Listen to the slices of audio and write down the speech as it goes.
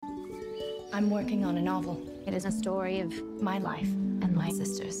I'm working on a novel. It is a story of my life and my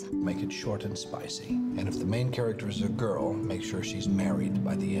sister's. Make it short and spicy. And if the main character is a girl, make sure she's married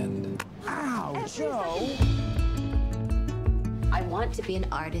by the end. Ow, Joe! I want to be an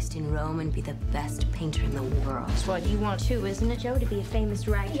artist in Rome and be the best painter in the world. That's what you want too, isn't it, Joe? To be a famous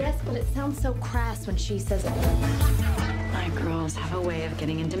writer? Yes, but it sounds so crass when she says it. My girls have a way of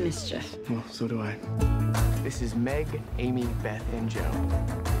getting into mischief. Well, so do I. This is Meg, Amy, Beth, and Joe.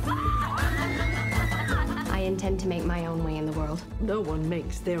 I intend to make my own way in the world. No one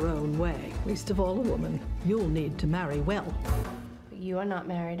makes their own way, least of all a woman. You'll need to marry well. But you are not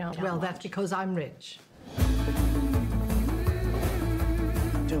married, aren't you? Well, that's because I'm rich.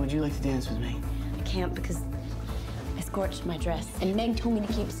 Joe, would you like to dance with me? I can't because I scorched my dress. And Meg told me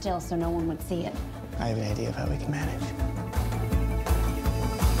to keep still so no one would see it. I have an idea of how we can manage.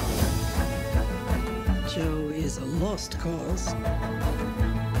 Joe is a lost cause.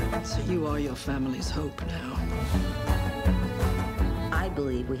 So you are your family's hope now. I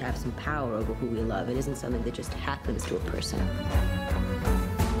believe we have some power over who we love. It isn't something that just happens to a person.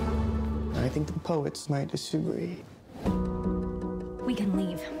 I think the poets might disagree. We can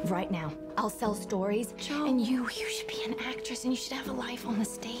leave right now. I'll sell stories. Joe. And you should be an actress and you should have a life on the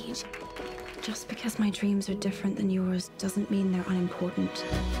stage. Just because my dreams are different than yours doesn't mean they're unimportant.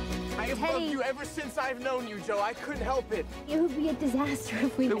 I have loved you ever since I've known you, Joe. I couldn't help it. It would be a disaster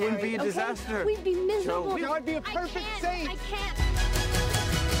if we It married. wouldn't be a okay? disaster. We'd be miserable. Joe, I'd be a perfect saint. I can't.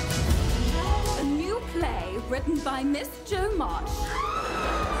 A new play written by Miss Jo March.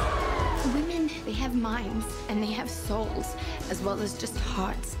 Women, they have minds and they have souls as well as just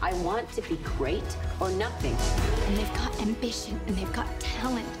hearts. I want to be great or nothing. And they've got ambition and they've got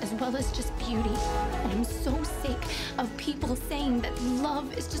talent as well as just beauty. And I'm so sick of people saying that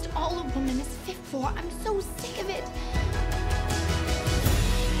love is just all a woman is fit for. I'm so sick of it.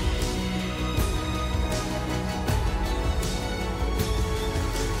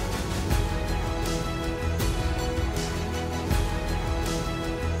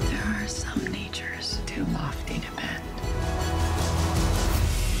 There are some natures too lofty to bend.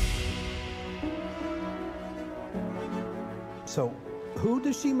 So, who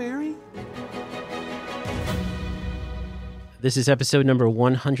does she marry? This is episode number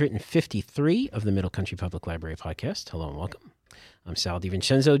 153 of the Middle Country Public Library podcast. Hello and welcome. I'm Sal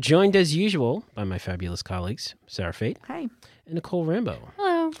DiVincenzo, joined as usual by my fabulous colleagues, Sarah Fate. Hi. And Nicole Rambo.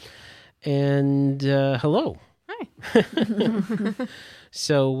 Hello. And hello. Hi.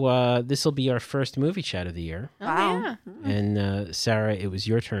 So this will be our first movie chat of the year. Wow. And Sarah, it was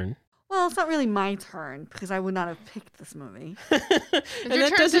your turn. Well, it's not really my turn because I would not have picked this movie. And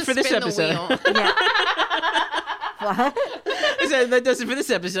that does it for this episode. Yeah. What? That does it for this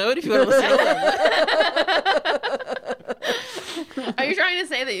episode. If you want to listen. Are you trying to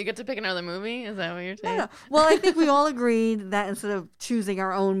say that you get to pick another movie? Is that what you're saying? No. Well, I think we all agreed that instead of choosing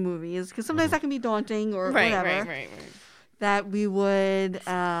our own movies, because sometimes that can be daunting or whatever, right. that we would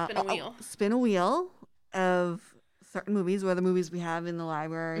Spin a wheel of certain movies, whether movies we have in the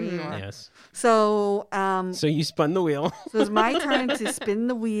library. Or... Yes. So, so you spun the wheel. So it was my turn to spin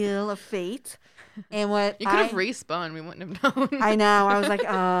the wheel of fate. And what you could have respun, we wouldn't have known. I know. I was like,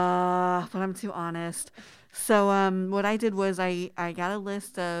 but I'm too honest. So what I did was I got a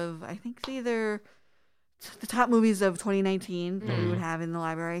list of, I think, either the top movies of 2019 that we would have in the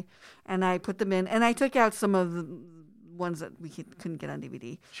library, and I put them in, and I took out some of the ones that we couldn't get on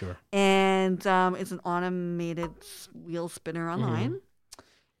DVD. Sure. And it's an automated wheel spinner online,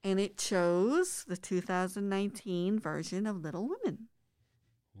 and it chose the 2019 version of Little Women.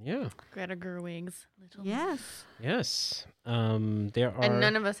 Yeah. Greta Gerwig's Little Yes. Yes. There are... And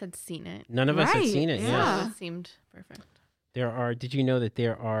none of us had seen it. None of us had seen it, yeah. It seemed perfect. There are... Did you know that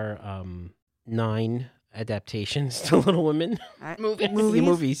there are 9 adaptations to Little Women? Movies?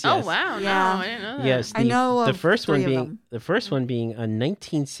 Movies, yes. Oh, wow. Yeah. No, I didn't know that. Yes. I know the of first one 3 of being them. The first one being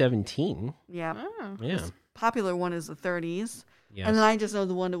 1917. Yeah. Oh. Yeah. Popular one is the 30s. Yes. And then I just know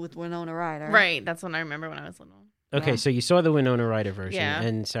the one with Winona Ryder. Right. That's what I remember when I was little. Okay, so you saw the Winona Ryder version, Yeah.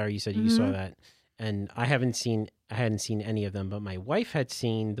 and Sarah, you said you saw that, and I hadn't seen any of them, but my wife had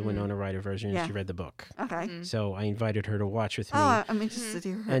seen the Winona Ryder version, and she read the book. Okay. So I invited her to watch with me. Oh, I'm interested to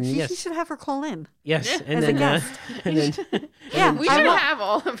hear her. And She yes. should have her call in. Yes, and As a then guest. and then Yeah, We should have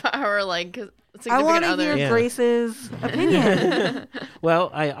all of our, I significant want to others. hear Grace's opinion.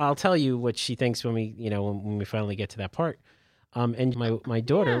 Well, I'll tell you what she thinks when we, when we finally get to that part. And my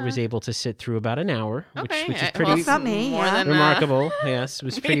daughter was able to sit through about an hour, which is pretty Well, it's not me. more Yeah. than remarkable. Yes, it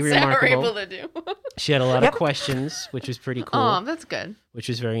was pretty me and Sarah were remarkable. able to do. She had a lot of questions, which was pretty cool. Oh, that's good. Which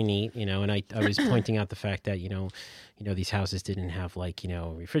was very neat, and I was pointing out the fact that, these houses didn't have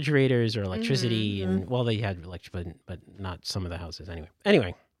refrigerators or electricity, and well, they had electric, but not some of the houses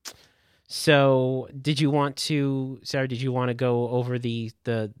anyway. So Sarah, did you want to go over the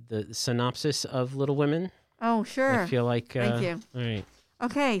synopsis of Little Women? Oh, sure. I feel like Thank you. All right.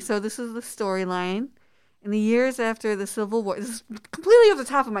 Okay, so this is the storyline. In the years after the Civil War, this is completely off the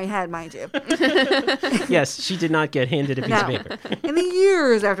top of my head, mind you. Yes, she did not get handed a piece of paper. In the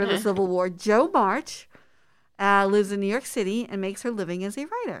years after the Civil War, Jo March lives in New York City and makes her living as a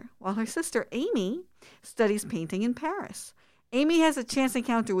writer, while her sister Amy studies painting in Paris. Amy has a chance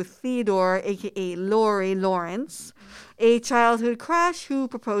encounter with Theodore, a.k.a. Laurie Lawrence, a childhood crush who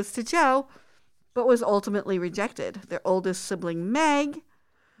proposed to Jo, but was ultimately rejected. Their oldest sibling, Meg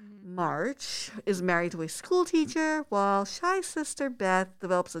March, is married to a school teacher, while shy sister Beth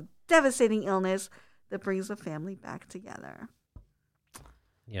develops a devastating illness that brings the family back together.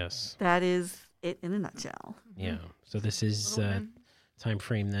 Yes. That is it in a nutshell. Yeah. So this is time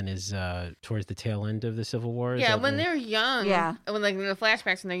frame then is towards the tail end of the Civil War. Yeah, when they're young. Yeah. When in the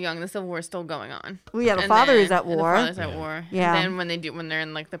flashbacks when they're young, the Civil War is still going on. Well, yeah, the father is at and war. The father's at war. Yeah. And then when they're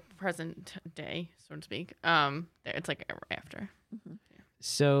in the present day, so to speak, it's ever after. Mm-hmm.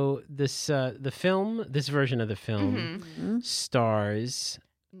 So this this version of the film stars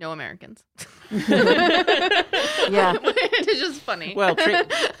no Americans. Yeah. It's just funny. Well,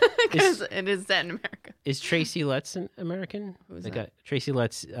 because it is set in America. Is Tracy Letts an American? Who's the that? guy, Tracy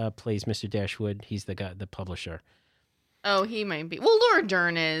Letts plays Mr. Dashwood. He's the guy, the publisher. Oh, he might be. Well, Laura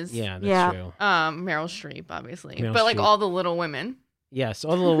Dern is. Yeah, that's true. Meryl Streep, obviously. Meryl but Streep. all the Little Women. Yes,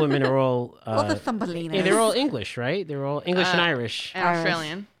 all the Little women are all. All the Thumbelinas. Yeah, they're all English, right? They're all English and Irish. And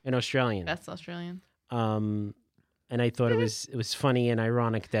Australian. And Australian. That's Australian. And I thought it was funny and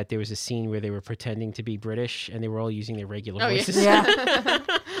ironic that there was a scene where they were pretending to be British and they were all using their regular voices. Yeah.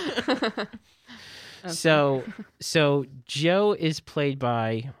 So Jo is played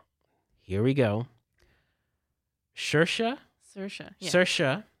by, here we go, Saoirse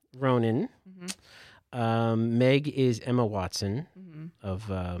Ronan. Mm-hmm. Meg is Emma Watson of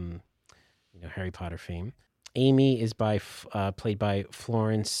Harry Potter fame. Amy is played by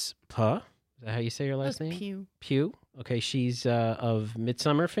Florence Pugh. Is that how you say her last name? Pugh. Okay, she's of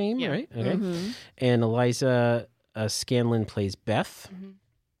Midsummer fame, right? Okay. And Eliza Scanlon plays Beth.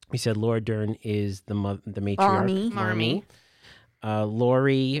 We said Laura Dern is the matriarch. Marmee.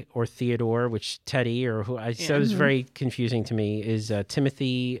 Laurie or Theodore, which Teddy or who I said was very confusing to me, is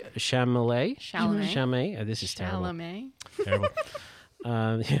Timothy Chalamet. This is terrible. Terrible.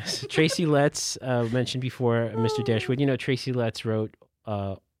 Yes, Tracy Letts mentioned before, Mr. Dashwood. Tracy Letts wrote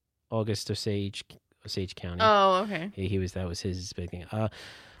August Osage County. Oh, okay. That was his big thing.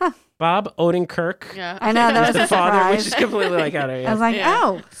 Bob Odenkirk. Yeah, I know that was the a father, surprise. which is completely like out of. I was like,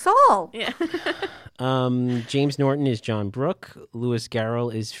 oh, Saul. Yeah. James Norton is John Brooke. Lewis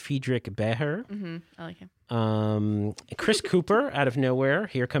Garrell is Friedrich Beher. I like him. Chris Cooper out of nowhere.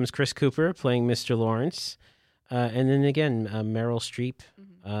 Here comes Chris Cooper playing Mr. Lawrence. And then again, Meryl Streep,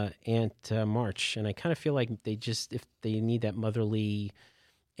 Aunt March. And I kind of feel like if they need that motherly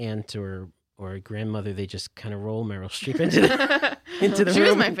aunt or grandmother, they just kind of roll Meryl Streep into the room. She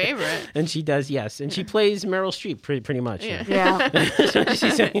was my favorite. And she does, yes. And she plays Meryl Streep pretty much. Yeah.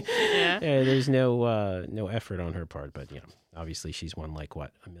 There's no effort on her part, but obviously she's won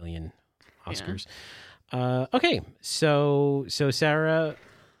a million Oscars. Okay, so Sarah,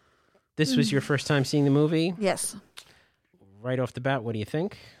 this was your first time seeing the movie? Yes. Right off the bat, what do you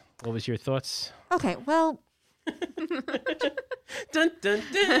think? What was your thoughts? Okay, well, dun, dun,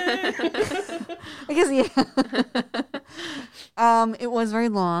 dun. I guess, it was very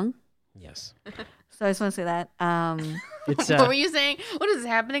long. Yes. So I just want to say that. It's, what were you saying? What is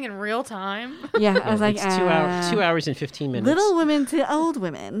happening in real time? Yeah, I was like, it's 2 hours and 15 minutes. Little Women to Old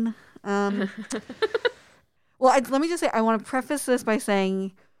Women. Well, let me just say, I want to preface this by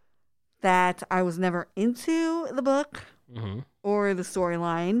saying that I was never into the book or the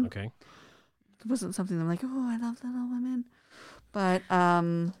storyline. Okay. It wasn't something I'm like, oh, I love Little Women. But,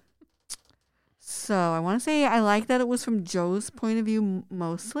 so I want to say I like that it was from Jo's point of view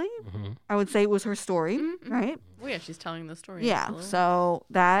mostly. I would say it was her story, right? Well, yeah, she's telling the story. Yeah, so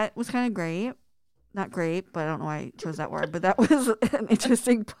that was kind of great. Not great, but I don't know why I chose that word, but that was an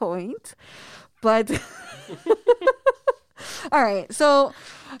interesting point. But, all right, so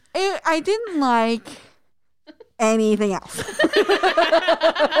I didn't like anything else.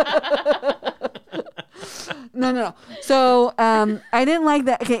 No. So I didn't like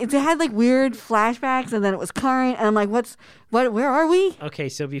that. Okay, it had like weird flashbacks, and then it was current, and I'm like, where are we? Okay,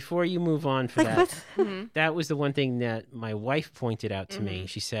 so before you move on for Like, that, what? that was the one thing that my wife pointed out to me.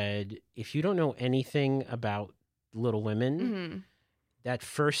 She said, if you don't know anything about Little Women, that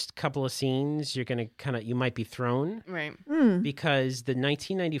first couple of scenes, you're going to you might be thrown. Right. Because the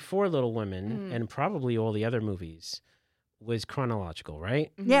 1994 Little Women, and probably all the other movies, was chronological,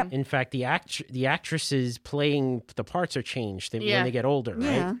 right? Yep. In fact, the actresses playing the parts are changed when they get older,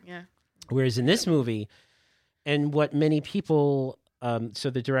 right? Yeah. Whereas in this movie, and what many people, so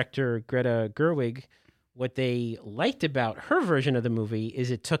the director Greta Gerwig, what they liked about her version of the movie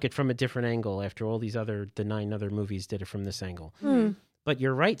is it took it from a different angle after all the 9 other movies did it from this angle. But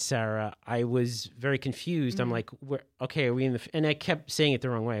you're right, Sarah. I was very confused. I'm like, are we in the... And I kept saying it the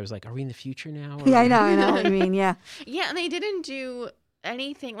wrong way. I was like, are we in the future now? Yeah, I know what you mean, yeah. Yeah, and they didn't do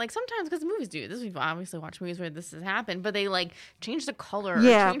anything. Like, sometimes, because movies do this, we've obviously watched movies where this has happened, but they, like, change the color or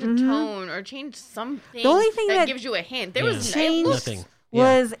change the tone or change something the only thing that gives you a hint. There was nothing.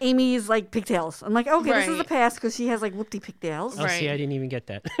 Was Amy's like pigtails. I'm like, okay, this is the past because she has like whoopty pigtails. Oh, see, I didn't even get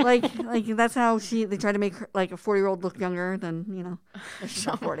that. like that's how they try to make her like a 40-year-old look younger than she's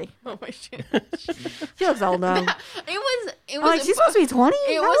not 40. Oh my shit. She looks old though. It was like she's supposed to be 20.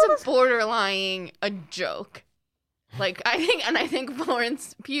 It was borderline a joke. Like I think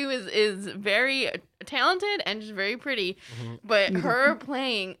Florence Pugh is very talented and just very pretty, but her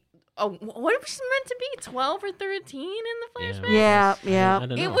playing. Oh, what if she's meant to be 12 or 13 in the flashback? Yeah.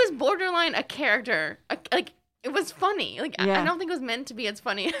 It was borderline a character. Like it was funny. Like I don't think it was meant to be as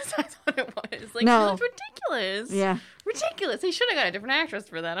funny as I thought it was. Like no. It was ridiculous. Yeah, ridiculous. They should have got a different actress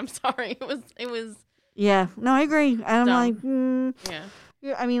for that. I'm sorry. It was. Yeah. No, I agree. I'm dumb. like,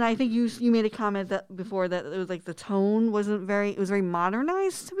 Yeah, I mean, I think you made a comment that before that it was like the tone wasn't very. It was very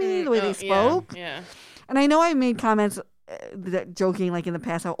modernized to me the way they spoke. Yeah. And I know I made comments. That joking like in the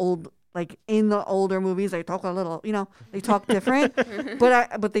past how old like in the older movies they talk a little they talk different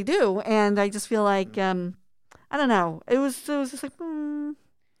but they do, and I just feel like I don't know, it was just like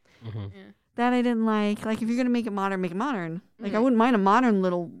that I didn't like if you're gonna make it modern like I wouldn't mind a modern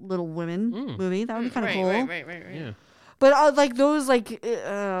Little Women movie. That would be kind of cool. Right. Yeah. But like those like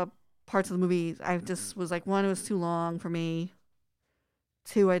parts of the movie I just was like, 1, it was too long for me.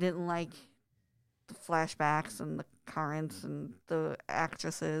 2, I didn't like the flashbacks and the currents and the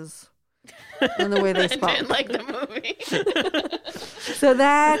actresses and the way they spoke. I didn't like the movie. So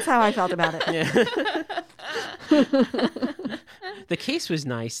that's how I felt about it. Yeah. The case was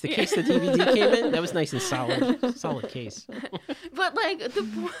nice. The case the DVD came in, that was nice and solid case. But like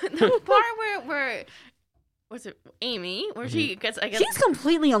the part where what's it, Amy, where she gets, I guess she's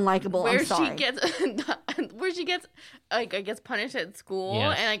completely unlikable. Where I'm sorry. she gets like I guess punished at school,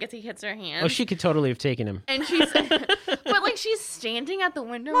 and I guess he hits her hand. Oh, she could totally have taken him. And but like she's standing at the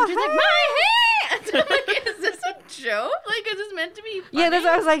window and she's like, my hand. I'm like, is this a joke? Like, is this meant to be funny? Yeah, that's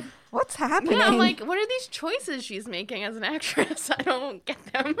what I was like, what's happening? Yeah, I'm like, what are these choices she's making as an actress? I don't get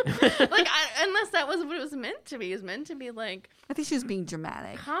them. Like, unless that was what it was meant to be. It was meant to be like, I think she was being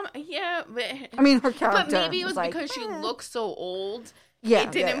dramatic. Yeah, but I mean, her character. But maybe it was like, because she looks so old. Yeah,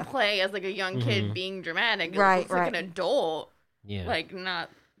 it didn't play as like a young kid being dramatic. It looks like an adult. Yeah, like not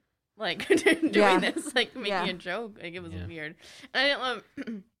like doing this, like making a joke. Like it was weird. And I didn't love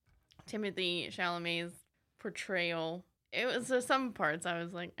Timothy Chalamet's portrayal. It was some parts I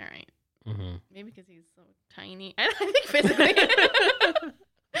was like, all right, maybe because he's so tiny. I think physically,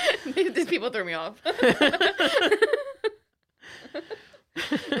 maybe these people threw me off.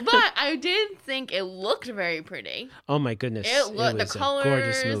 But I did think it looked very pretty. Oh my goodness! It looked the colors.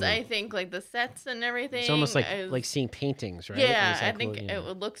 Gorgeous movie. I think like the sets and everything. It's almost like seeing paintings, right? Yeah, I think it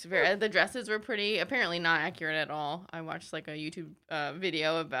looks very. The dresses were pretty. Apparently not accurate at all. I watched like a YouTube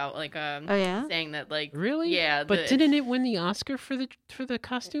video about like saying that like really but didn't it win the Oscar for the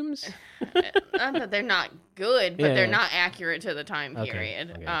costumes? Not that they're not good, but they're not accurate to the time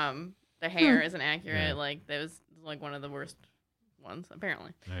period. Okay. The hair isn't accurate. Yeah. Like that was like one of the worst ones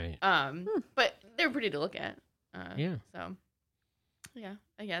apparently. Right. But they're pretty to look at. Yeah. So yeah,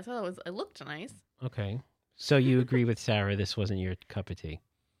 I guess it looked nice. Okay. So you agree with Sarah? This wasn't your cup of tea.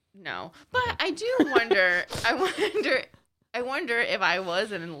 No, but okay. I do wonder. I wonder if I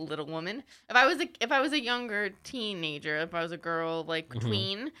was a Little Woman, if I was a younger teenager, if I was a girl like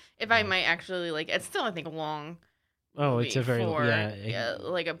tween, if I might actually like. It's still I think a long. Oh, it's a very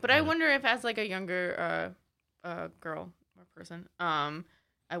but I wonder if as like a younger girl or person,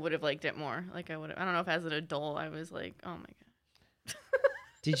 I would have liked it more. Like I don't know if as an adult I was like, oh my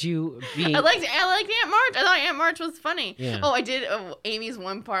Did you? I liked Aunt March. I thought Aunt March was funny. Yeah. Oh, I did. Amy's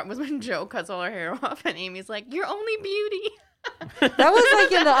one part was when Joe cuts all her hair off, and Amy's like, "You're only beauty." That was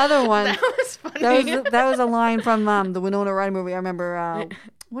like in the other one. That was funny. That was a line from the Winona Ryder movie. I remember.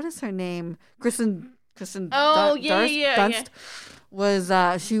 What is her name? Kristen. Oh, Dunst was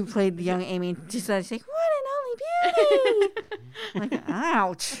she played the young Amy. She said, "She's like, what an only beauty." Like,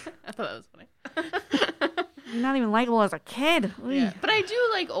 ouch. I thought that was funny. You're not even likable as a kid. Yeah, but I do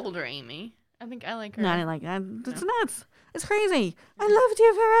like older Amy. I think I like her. No, I didn't like that. It's nuts. It's crazy. I loved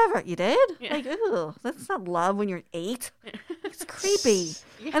you forever. You did? Yeah. Like, ew, that's not love when you're 8. It's creepy.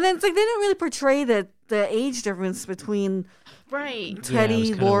 And then it's like they didn't really portray the age difference between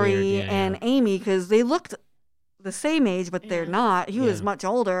Teddy, Laurie, and Amy, because they looked the same age, but they're not. He was much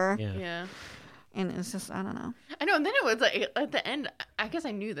older. Yeah. And it's just, I don't know. I know, and then it was like at the end. I guess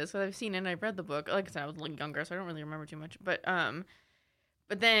I knew this because I've seen it and I read the book. Like I said, I was like younger, so I don't really remember too much. But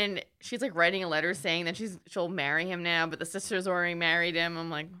then she's like writing a letter saying that she'll marry him now, but the sisters already married him. I'm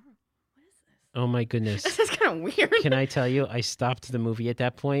like, what is this? Oh my goodness. This is kind of weird. Can I tell you, I stopped the movie at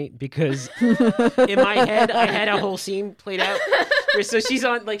that point because in my head I had a whole scene played out. So she's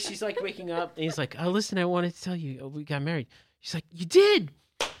like waking up and he's like, "Oh, listen, I wanted to tell you, we got married." She's like, "You did?"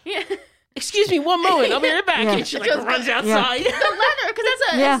 Yeah. Excuse me, one moment. I'll be right back. And she like runs outside. The letter, because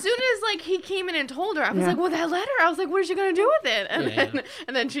as soon as like he came in and told her, I was like, "Well, that letter." I was like, "What is she gonna do with it?"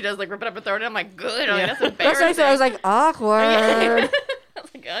 And then she does like rip it up and throw it in. I'm like, "Good." I'm like, that's embarrassing. That's what I was like, awkward. I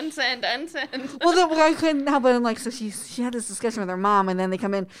was like, unsend. Well, I couldn't help it. Like, so she had this discussion with her mom, and then they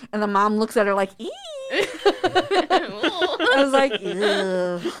come in, and the mom looks at her like, "Ee." I was like,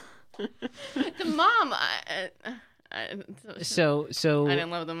 "Ew." The mom. So I didn't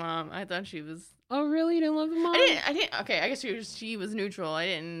love the mom. I thought she was. Oh, really? You didn't love the mom? I didn't. Okay, I guess she was neutral. I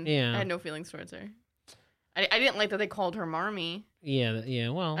didn't. Yeah. I had no feelings towards her. I didn't like that they called her Marmee. Yeah.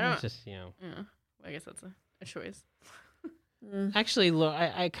 Well, it's just Yeah. I guess that's a choice. Actually,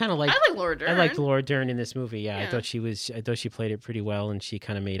 I kind of like. I like Laura Dern. I liked Laura Dern in this movie. Yeah, I thought she played it pretty well, and she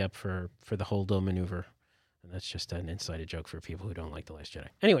kind of made up for the Holdo maneuver. And that's just an insider joke for people who don't like The Last Jedi.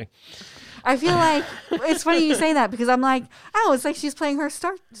 Anyway, I feel like it's funny you say that because I'm like, oh, it's like she's playing her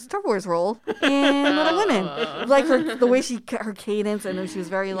Star Wars role in Little Women, like the way her cadence, and she was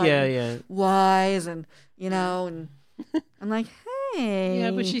very like wise, and and I'm like, hey,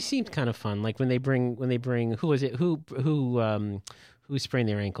 yeah, but she seemed kind of fun. Like when they bring who was it who sprained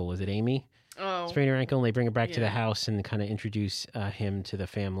their ankle? Was it Amy? Oh. Sprained her ankle, and they bring her back to the house and kind of introduce him to the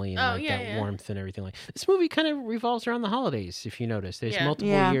family and that warmth and everything. Like this movie kind of revolves around the holidays. If you notice, there's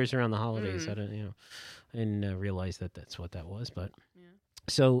multiple years around the holidays. I didn't realize that's what that was. But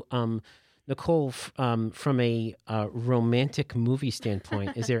so, Nicole, from a romantic movie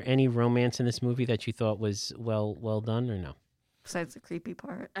standpoint, is there any romance in this movie that you thought was well done or no? Besides the creepy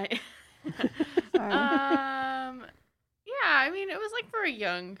part. I mean, it was like for a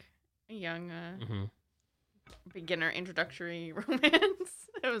young beginner introductory romance.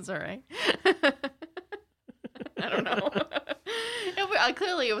 It was all right. I don't know.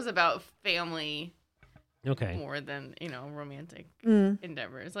 Clearly, it was about family. Okay. More than romantic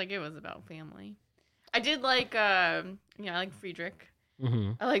endeavors. Like it was about family. I did like I like Friedrich.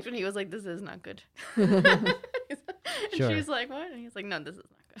 Mm-hmm. I liked when he was like, "This is not good." Sure. She was like, "What?" And he's like, "No, this is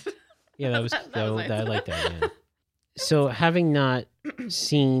not good." Yeah, that was nice. I like that. Yeah. So, having not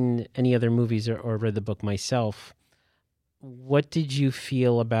seen any other movies or read the book myself, what did you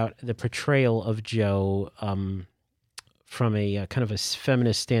feel about the portrayal of Jo from a kind of a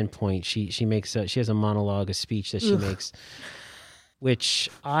feminist standpoint? She has a monologue, a speech that she makes, which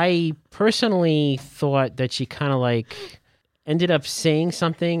I personally thought that she kind of like ended up saying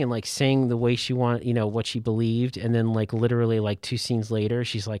something and like saying the way she wanted, what she believed. And then like literally like 2 scenes later,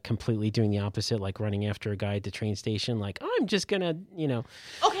 she's like completely doing the opposite, like running after a guy at the train station. Like, I'm just gonna,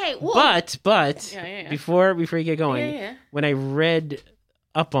 Okay. Well, but yeah. before you get going, when I read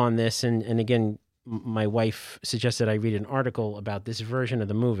up on this and again, my wife suggested I read an article about this version of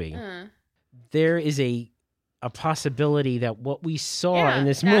the movie. There is a possibility that what we saw in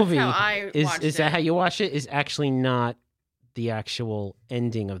this movie is that how you watch it is actually not the actual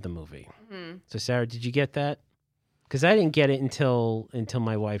ending of the movie. Mm-hmm. So Sarah, did you get that? Because I didn't get it until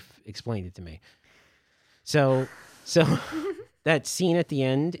my wife explained it to me. So that scene at the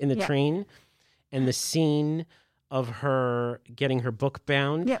end in the train and the scene of her getting her book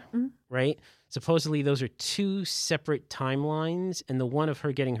bound, right? Supposedly those are 2 separate timelines, and the one of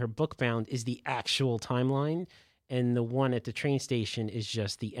her getting her book bound is the actual timeline, and the one at the train station is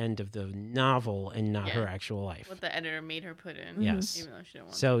just the end of the novel and not her actual life. What the editor made her put in. Yes. Even though she didn't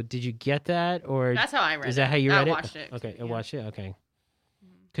want so did you get that? Or that's how I read it. Is that how you read it? I watched it. Okay, I watched it? Okay.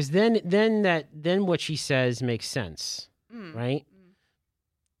 Because then what she says makes sense, right?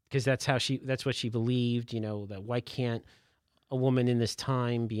 Because that's what she believed. That why can't a woman in this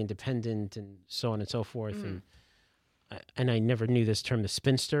time be independent and so on and so forth. And I never knew this term, the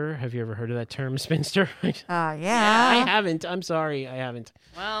spinster. Have you ever heard of that term, spinster? Yeah. I haven't. I'm sorry, I haven't.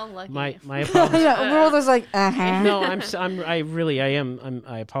 Well, lucky. My apologies. We're all just like, No,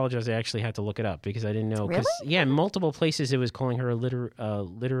 I apologize. I actually had to look it up because I didn't know. Really? Yeah, in multiple places it was calling her a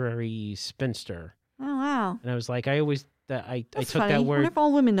literary spinster. Oh wow. And I was like, I took funny. that word. I wonder if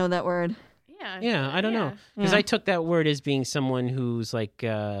all women know that word. Yeah, I don't know because I took that word as being someone who's like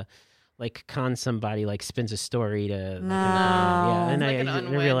con somebody, like spins a story to. No. And like I an didn't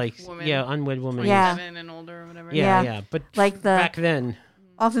unwed realize. woman. Yeah, unwed woman. 27 and older or whatever. Yeah. But like back then.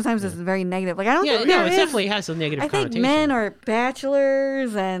 Oftentimes it's very negative. Like I don't think it definitely has a negative connotation. I think men are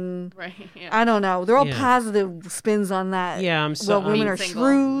bachelors and right, I don't know. They're all positive spins on that. Yeah, women are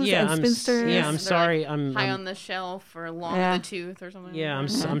shrews and spinsters. I'm sorry. Like I'm high on the shelf or long in the tooth or something. Yeah, I'm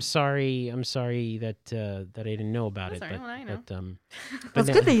sorry. I'm sorry that I didn't know about it. Sorry, well, I know. Well,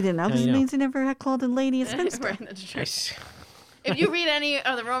 it's good that you didn't know because it means you never had called a lady a spinster. Right, that's true. If you read any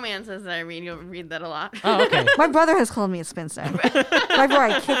of the romances that I read, you'll read that a lot. Oh, okay. My brother has called me a spinster. Right before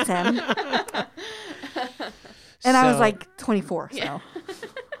I kicked him. And I was like 24,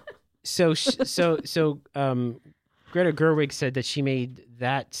 so. So Greta Gerwig said that she made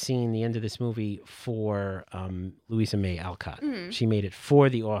that scene, the end of this movie, for Louisa May Alcott. Mm-hmm. She made it for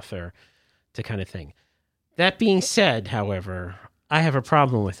the author to kind of thing. That being said, however, I have a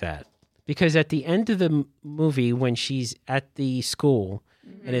problem with that. Because at the end of the movie, when she's at the school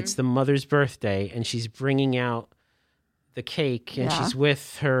and it's the mother's birthday and she's bringing out the cake and she's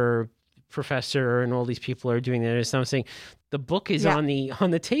with her professor and all these people are doing that, and I'm saying the book is on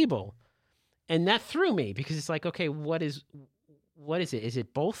the table, and that threw me because it's like, okay, what is it? Is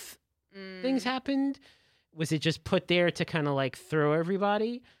it both things happened? Was it just put there to kind of like throw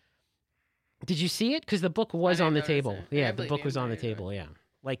everybody? Did you see it? Because the book was on the table. Yeah, the book was on the table. Yeah.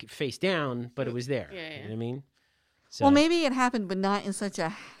 Like face down, but it was there. Yeah. You know what I mean? So. Well, maybe it happened, but not in such a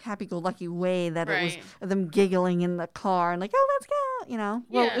happy-go-lucky way that it was them giggling in the car and like, oh, let's go,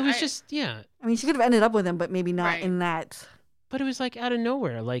 Well, it was I mean, she could have ended up with him, but maybe not in that. But it was like out of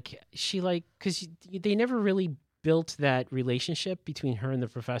nowhere. Like because they never really built that relationship between her and the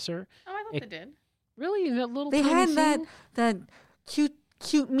professor. Oh, I thought they did. Really? In that little they tiny had scene? that cute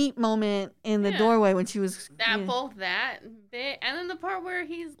meet moment in the doorway when she was both that bit and then the part where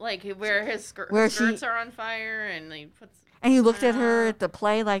he's like where his skirts are on fire and he puts and he looked at her at the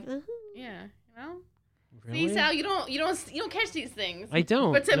play like Really? See, Sal, you don't catch these things. I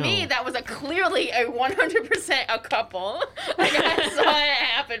don't. But to me, that was clearly a 100% a couple. Like I saw it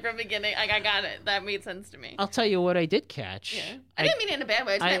happen from the beginning. Like I got it. That made sense to me. I'll tell you what I did catch. Yeah, I didn't mean it in a bad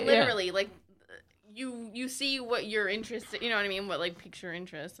way. I meant literally like. You see what you're interested, you know what I mean? What like piques your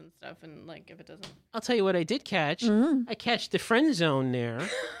interest and stuff, and like if it doesn't. I'll tell you what I did catch. I catch the friend zone there,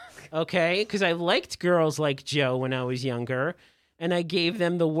 okay? Because I liked girls like Joe when I was younger, and I gave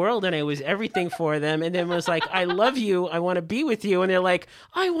them the world, and I was everything for them, and then was like, I love you, I want to be with you, and they're like,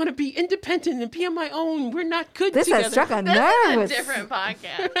 I want to be independent and be on my own. We're not good this together. This has struck a nerve. This is a different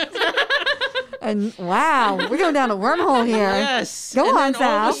podcast. And wow, we're going down a wormhole here. Yes. Go on,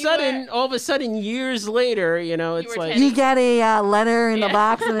 Sal. All of a sudden, years later, it's like you get a letter in the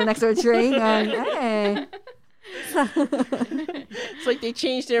box in the next door tree. Going, hey. It's like they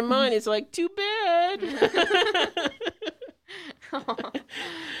changed their mind. It's like too bad.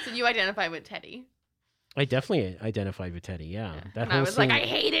 So you identify with Teddy. I definitely identified with Teddy. Yeah, that and whole I was scene, like, I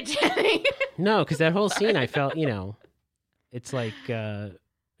hated Teddy. No, because that whole scene, I felt, it's like,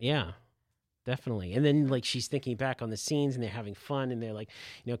 yeah. Definitely. And then like she's thinking back on the scenes and they're having fun and they're like,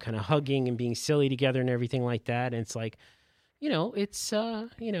 kind of hugging and being silly together and everything like that. And it's like, it's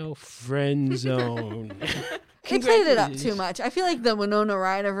friend zone. They played it up too much. I feel like the Winona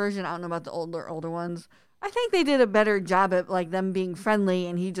Ryder version, I don't know about the older ones. I think they did a better job at like them being friendly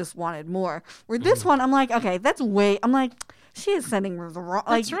and he just wanted more. Where this one, I'm like, okay, I'm like, she is sending the wrong.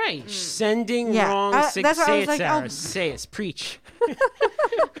 Like, that's right. Sending wrong. Say it, Sarah. Say it. Preach.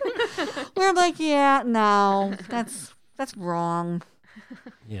 Where I'm like, no, that's wrong.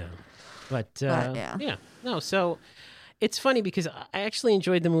 Yeah, but yeah. No, so it's funny because I actually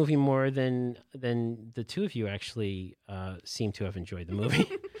enjoyed the movie more than the two of you actually seem to have enjoyed the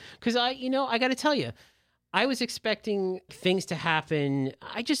movie. Because I got to tell you. I was expecting things to happen.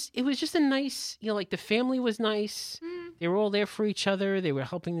 It was just a nice, like the family was nice. They were all there for each other. They were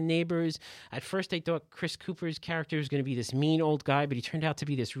helping the neighbors. At first, I thought Chris Cooper's character was going to be this mean old guy, but he turned out to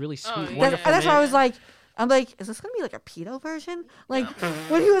be this really sweet, wonderful That's man. why I was like, I'm like, is this gonna be like a pedo version? Like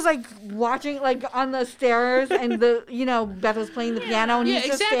when he was like watching like on the stairs and Beth was playing the piano and he's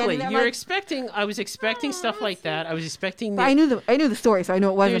just standing there. I was expecting stuff like that. I was expecting. I knew the story, so I knew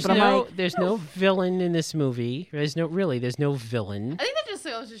it wasn't. But I'm like, there's no villain in this movie. There's no villain. I think that just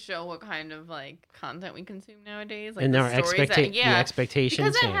goes to show what kind of like content we consume nowadays, like and the our because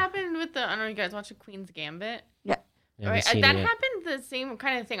expectations. that happened with I don't know if you guys watched Queen's Gambit. Yeah. Right, that happened the same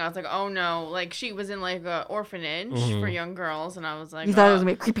kind of thing. I was like, oh no, like she was in like an orphanage for young girls, and I was like, you thought it was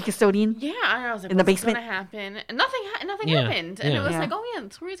gonna be a creepy custodian? Yeah, and I was like, in the basement, what's gonna happen? And nothing happened, and it was like, oh yeah,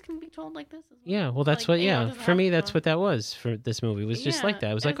 stories can be told like this. As well. Yeah, well, that's like, what. Yeah, for me, that's what that was for this movie. It was just like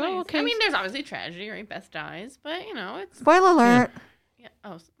that. I was like, oh, okay. I mean, there's obviously tragedy, right? Beth dies, but it's spoiler alert. Yeah.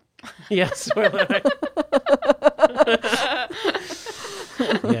 Oh. Yeah, spoiler alert.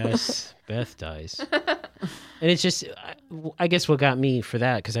 Yes, Beth dies. And it's just, I guess what got me for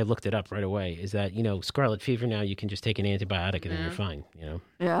that, because I looked it up right away, is that, scarlet fever now, you can just take an antibiotic and then you're fine,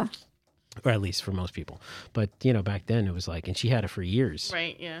 Yeah. Or at least for most people. But, back then it was like, and she had it for years.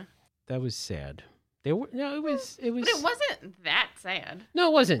 Right, yeah. That was sad. It was. But it wasn't that sad. No,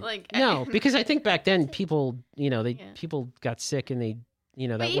 it wasn't. No, because I think back then people, people got sick and they,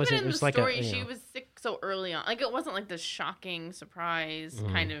 that but wasn't, even in it was the like story, she was sick so early on. Like, it wasn't like the shocking surprise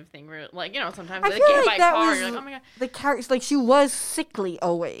kind of thing where, like, sometimes they get by a car, you're like, oh my God. The character, like, she was sickly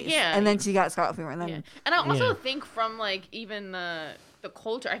always. Yeah. And then she got scarlet fever. And then. Yeah. And I also think from, like, even the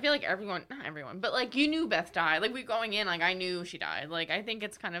culture, I feel like not everyone, but, like, you knew Beth died. Like, we going in, like, I knew she died. Like, I think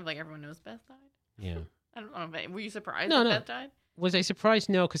it's kind of like everyone knows Beth died. Yeah. I don't know, but were you surprised that Beth died? Was I surprised?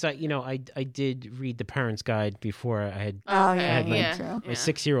 No, because I did read the parents' guide before I had my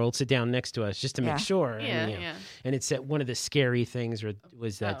 6-year-old sit down next to us just to make sure. Yeah, And it said one of the scary things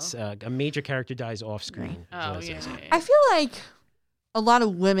was that a major character dies off screen. I feel like a lot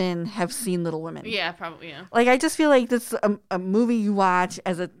of women have seen Little Women. Yeah, probably. Yeah. Like I just feel like this a movie you watch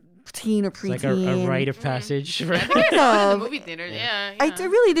as a teen or preteen. It's like a rite of passage. Right? I saw it in the movie theater. Yeah. I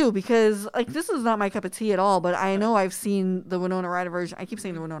really do, because like this is not my cup of tea at all, but I know I've seen the Winona Ryder version. I keep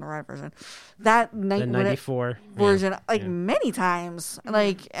saying the Winona Ryder version. That the 94 version many times.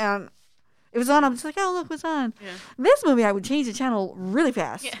 Like and it was on, I'm just like, oh look what's on. Yeah. This movie I would change the channel really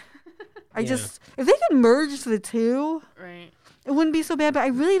fast. Yeah. I just if they could merge the two, right, it wouldn't be so bad, but I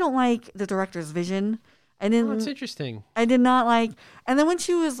really don't like the director's vision. It's interesting. I did not like, and then when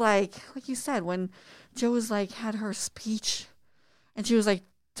she was like you said, when Jo was like had her speech, and she was like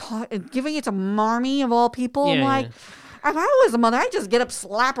giving it to Marmee of all people. I'm like, if I was a mother, I'd just get up,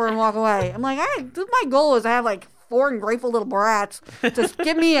 slap her, and walk away. I'm like, my goal is to have like 4 ungrateful little brats just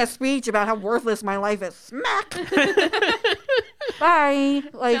give me a speech about how worthless my life is. Smack. Bye.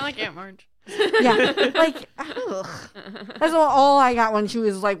 Like, sound like Aunt Marge. Yeah, like that's all I got when she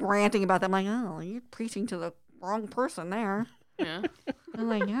was like ranting about that. I'm like, oh, you're preaching to the wrong person there. Yeah. I'm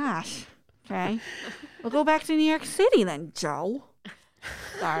like, gosh, okay, we'll go back to New York City then, Jo.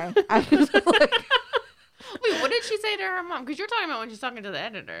 Sorry, I was like, wait, what did she say to her mom? Because you're talking about when she's talking to the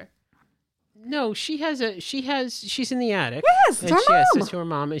editor. No, she's in the attic. Yes, it's her mom. It's to her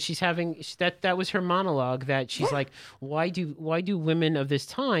mom, and she's having that was her monologue that she's like, why do women of this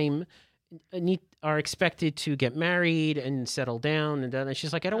time are expected to get married and settle down, and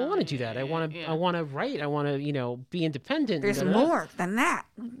she's like, I don't want to do that. I want to write. I want to be independent. There's more than that.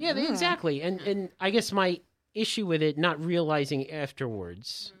 Yeah, exactly. And I guess my issue with it, not realizing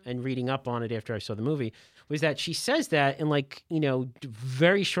afterwards and reading up on it after I saw the movie, was that she says that, and like,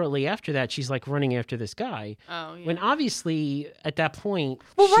 very shortly after that, she's like running after this guy. Oh, yeah. When obviously at that point,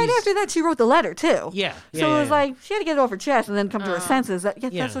 right after that, she wrote the letter too. Yeah. So it was like she had to get it off her chest and then come to her senses.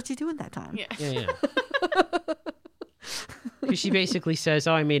 That's what you do in that time. Yeah. Because she basically says,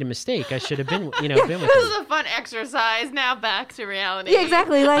 "Oh, I made a mistake. I should have been, been with This is a fun exercise. Now back to reality." Yeah,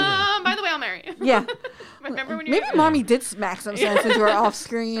 exactly. Like, by the way, I'll marry you. Yeah. Remember when maybe Mommy did smack some sense into her off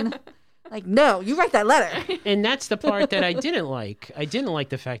screen. Like, no, you write that letter. And that's the part that I didn't like. I didn't like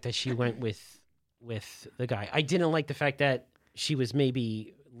the fact that she went with the guy. I didn't like the fact that she was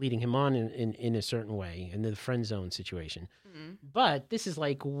maybe leading him on in a certain way in the friend zone situation. Mm-hmm. But this is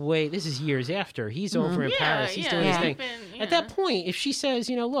this is years after. He's over in Paris. He's doing his thing. At that point, if she says,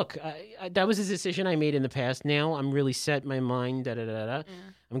 look, that was a decision I made in the past. Now I'm really set my mind, I'm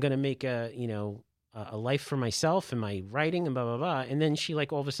going to make a life for myself and my writing and blah, blah, blah. And then she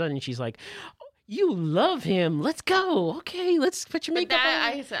all of a sudden she's like, you love him. Let's go. Okay, let's put your makeup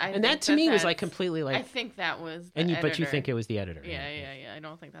on. And that to me was completely I think that was the editor. But you think it was the editor. Yeah. I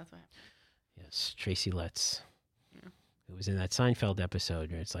don't think that's what happened. Yes, Tracy Letts. Yeah. It was in that Seinfeld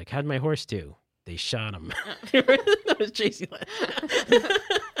episode where it's like, how'd my horse do? They shot him. That was Tracy Letts.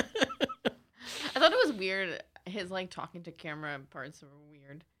 I thought it was weird his like talking to camera parts were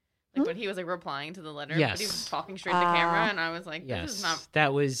weird. Like when he was like replying to the letter, Yes. but he was talking straight to camera, and I was like, "This is not."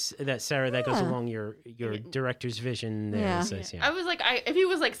 That Sarah. That goes along your director's vision. There. Yeah. Says, I was like, if he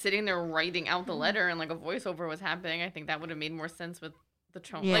was like sitting there writing out the letter and like a voiceover was happening, I think that would have made more sense with the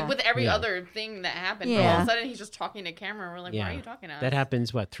tone, like with every other thing that happened. But all of a sudden, he's just talking to camera. We're like, why are you talking to us? That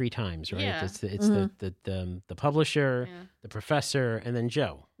happens 3 times, right? Yeah. It's the publisher, the professor, and then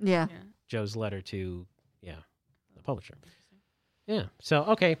Joe. Yeah. Joe's letter to the publisher. Yeah. So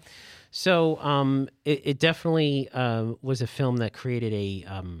okay. So it definitely was a film that created a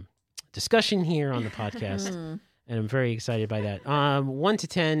discussion here on the podcast, and I'm very excited by that. 1 to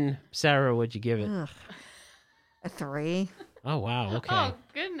 10, Sarah, what'd you give it? A 3. Oh wow. Okay. Oh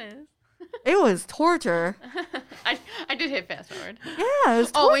goodness. It was torture. I did hit fast forward. Yeah, it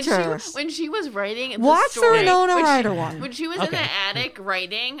was torture. When she was writing Watch the story, the Winona Ryder one. When she was in the attic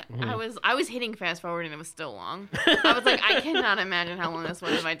writing, I was hitting fast forward and it was still long. I was like, I cannot imagine how long this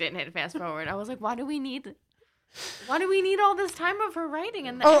was if I didn't hit fast forward. I was like, why do we need all this time of her writing?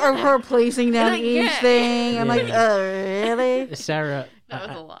 And or her placing down each thing. I'm like, really? Sarah, that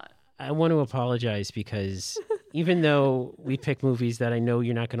was a lot. I want to apologize because even though we pick movies that I know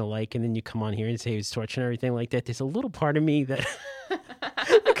you're not going to like, and then you come on here and say it's torture and everything like that, there's a little part of me that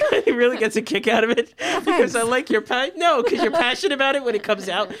kind of really gets a kick out of it because I like your because you're passionate about it when it comes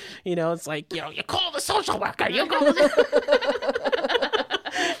out. You know, it's like, you call the social worker. You call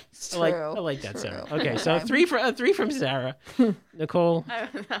I like that, Sarah. Okay, so 3 from Sarah. Nicole, I'm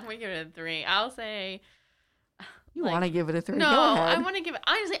gonna give it a 3. I'll say. You want to give it a 3? No, Go ahead. I want to give it.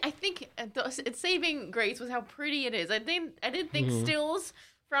 Honestly, I think its saving grace was how pretty it is. I didn't think stills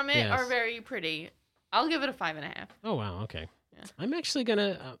from it are very pretty. I'll give it a 5.5. Oh wow, okay. Yeah. I'm actually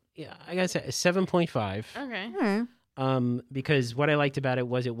gonna, I gotta say 7.5. Okay. Because what I liked about it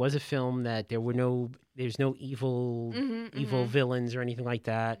was a film that there's no evil villains or anything like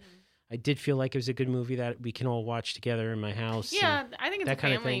that. I did feel like it was a good movie that we can all watch together in my house. Yeah, I think it's a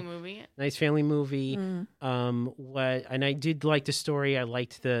family movie. Nice family movie. And I did like the story. I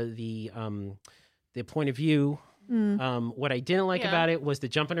liked the point of view. What I didn't like about it was the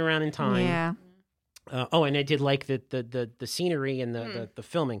jumping around in time. Yeah. And I did like the scenery and the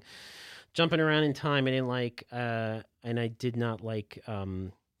filming. Jumping around in time, I didn't like, and I did not like,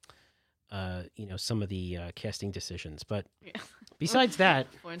 some of the casting decisions. But besides that,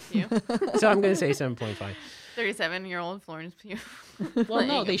 so I'm going to say 7.5. 37-year-old Florence Pugh. Well,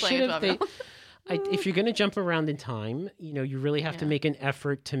 no, they should have. If you're going to jump around in time, you really have to make an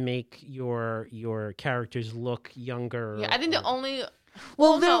effort to make your characters look younger. Yeah, I think the only.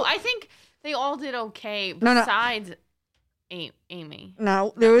 I think they all did okay. Besides Amy.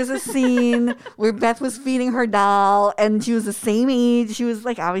 No, there was a scene where Beth was feeding her doll, and she was the same age. She was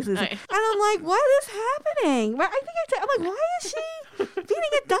like obviously, and I'm like, what is happening? I'm like, why is she feeding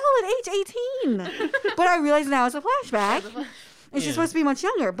a doll at age 18? But I realize now it's a flashback. And she's supposed to be much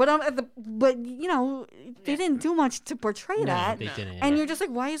younger, but they didn't do much to portray that. They didn't. And you're just like,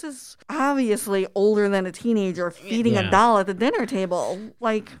 why is this obviously older than a teenager feeding a doll at the dinner table?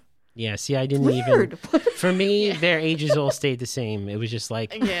 Like. Yeah, see, I didn't even. For me, their ages all stayed the same. It was just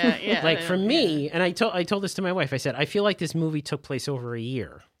like, like for me, and I told this to my wife. I said, I feel like this movie took place over a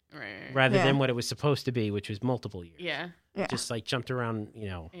year, rather than what it was supposed to be, which was multiple years. Yeah, just like jumped around,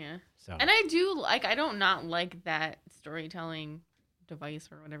 Yeah. So, and I do like. I don't not like that storytelling device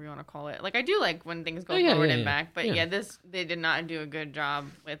or whatever you want to call it. Like I do like when things go forward and back, but they did not do a good job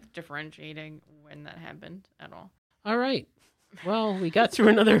with differentiating when that happened at all. All right. Well, we got through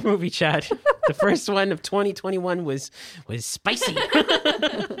another movie chat. The first one of 2021 was spicy.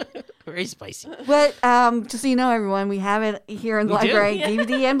 Very spicy. But just so you know, everyone, we have it here in the library,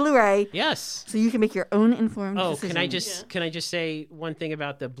 DVD and Blu-ray. Yes. So you can make your own informed decision. Can I just say one thing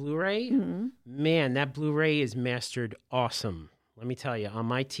about the Blu-ray? Mm-hmm. Man, that Blu-ray is mastered awesome. Let me tell you, on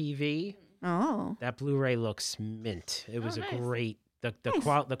my TV, that Blu-ray looks mint. It was great.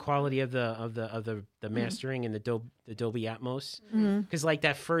 The quality of the mastering and the Dolby Atmos, because like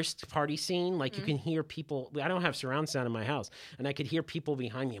that first party scene, like you can hear people. I don't have surround sound in my house, and I could hear people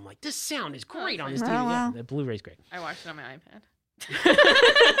behind me. I'm like, this sound is great on this TV. Yeah, the Blu-ray's great. I watched it on my iPad.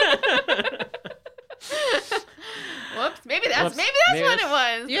 Whoops! Maybe that's what it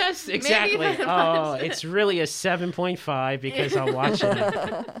was. Yes, exactly. It's really a 7.5 because I'll watch it.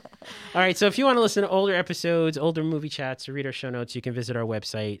 All right, so if you want to listen to older episodes, older movie chats, or read our show notes, you can visit our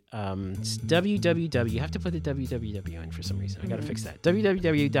website. It's www. You have to put the www in for some reason. I got to fix that.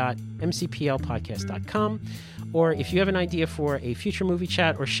 www.mcplpodcast.com. Or if you have an idea for a future movie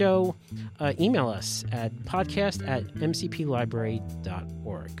chat or show, email us at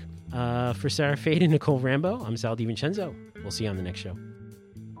podcast@mcplibrary.org. For Sarah Fade and Nicole Rambo, I'm Sal DiVincenzo. We'll see you on the next show.